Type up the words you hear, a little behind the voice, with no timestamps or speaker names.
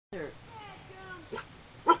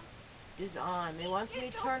Is on. It wants me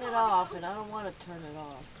to turn it off, and I don't want to turn it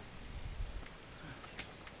off.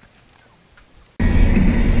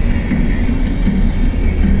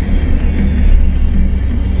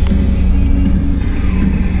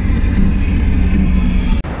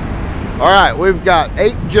 All right, we've got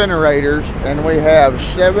 8 generators and we have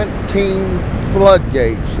 17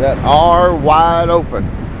 floodgates that are wide open.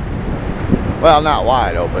 Well, not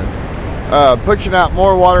wide open. Pushing out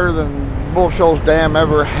more water than Bull Shoals Dam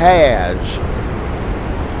ever has.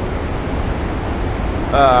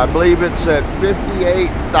 I believe it's at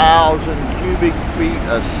 58,000 cubic feet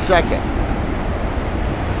a second.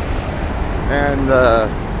 And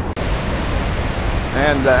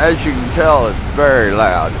as you can tell, it's very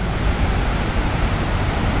loud.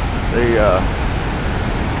 The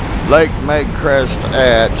Lake Meg crest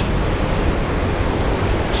at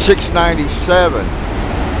 697.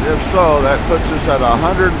 If so, that puts us at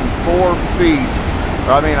 104 feet.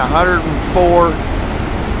 I mean 104%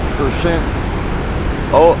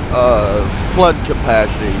 flood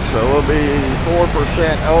capacity. So we'll be 4%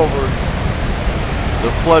 over the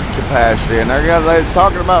flood capacity. And they're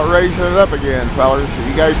talking about raising it up again, fellas.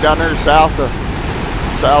 You guys down there south of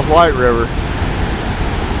South White River,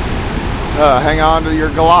 hang on to your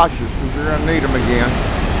galoshes because you're going to need them again.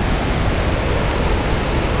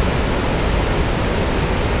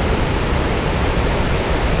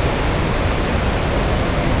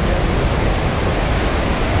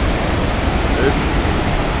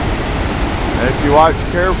 If you watch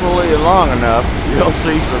carefully and long enough, you'll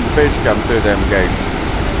see some fish come through them gates.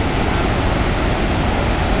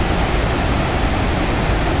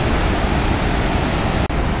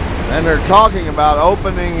 And they're talking about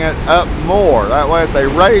opening it up more. That way, if they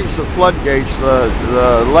raise the floodgates,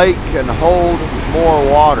 the lake can hold more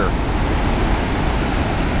water.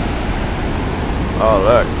 Oh,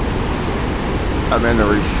 look. I'm in the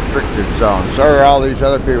restricted zone. So are all these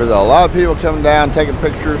other people, though. A lot of people coming down, taking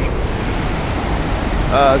pictures.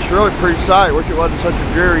 It's a really pretty sight. Wish it wasn't such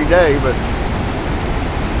a dreary day, but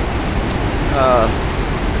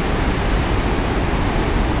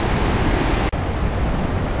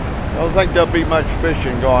I don't think there'll be much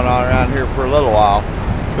fishing going on around here for a little while.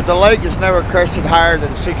 But the lake has never crested higher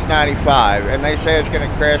than 695, and they say it's going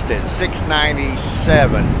to crest at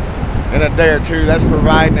 697 in a day or two. That's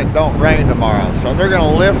providing it don't rain tomorrow. So they're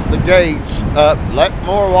going to lift the gates up, let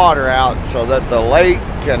more water out so that the lake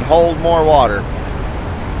can hold more water.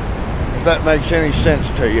 If that makes any sense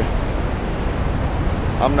to you.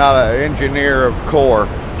 I'm not an engineer of core,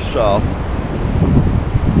 so.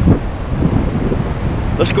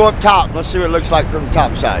 Let's go up top. Let's see what it looks like from the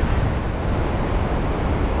top side.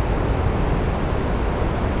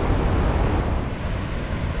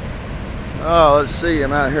 Oh, let's see.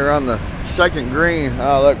 I'm out here on the second green.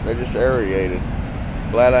 Oh, look, they just aerated.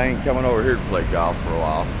 Glad I ain't coming over here to play golf for a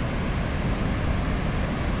while.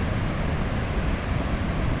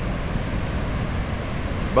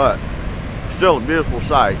 But still a beautiful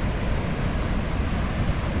sight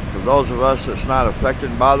for those of us that's not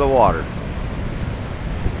affected by the water.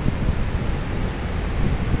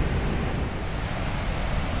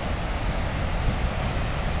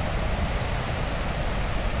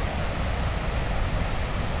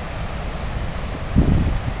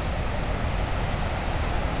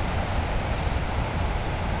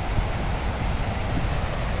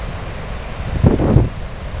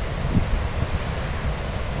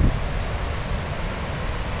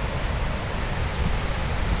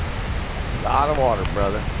 A lot of water,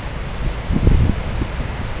 brother.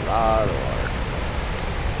 A lot of water.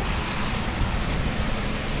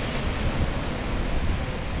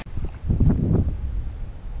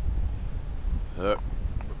 Look,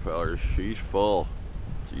 fellas, she's full.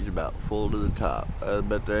 She's about full to the top. I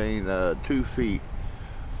bet there ain't 2 feet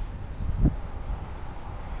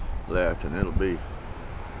left, and it'll be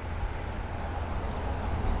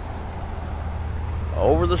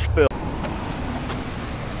over the spill.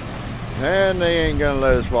 And they ain't gonna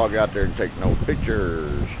let us walk out there and take no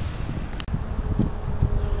pictures.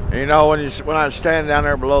 And you know, when I stand down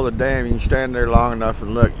there below the dam, you can stand there long enough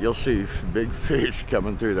and look, you'll see big fish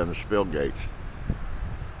coming through them spill gates.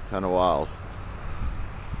 Kind of wild.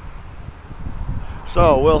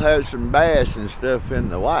 So we'll have some bass and stuff in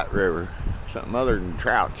the White River, something other than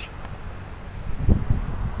trouts.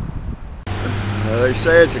 They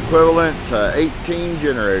say it's equivalent to 18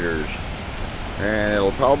 generators. And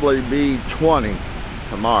it'll probably be 20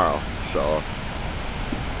 tomorrow, so.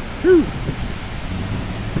 Whew.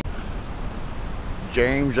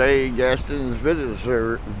 James A. Gaston's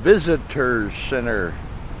Visitor Center.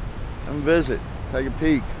 Come visit, take a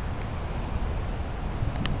peek.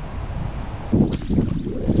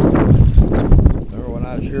 Remember when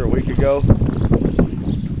I was here a week ago?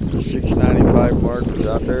 The 695 mark was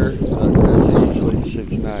out there. That's easily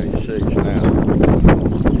 696 now.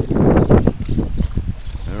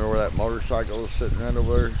 Remember where that motorcycle was sitting right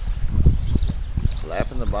over there?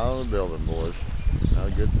 Slapping the bottom of the building, boys. Not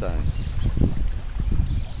a good thing.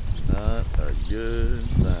 Not a good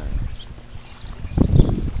thing.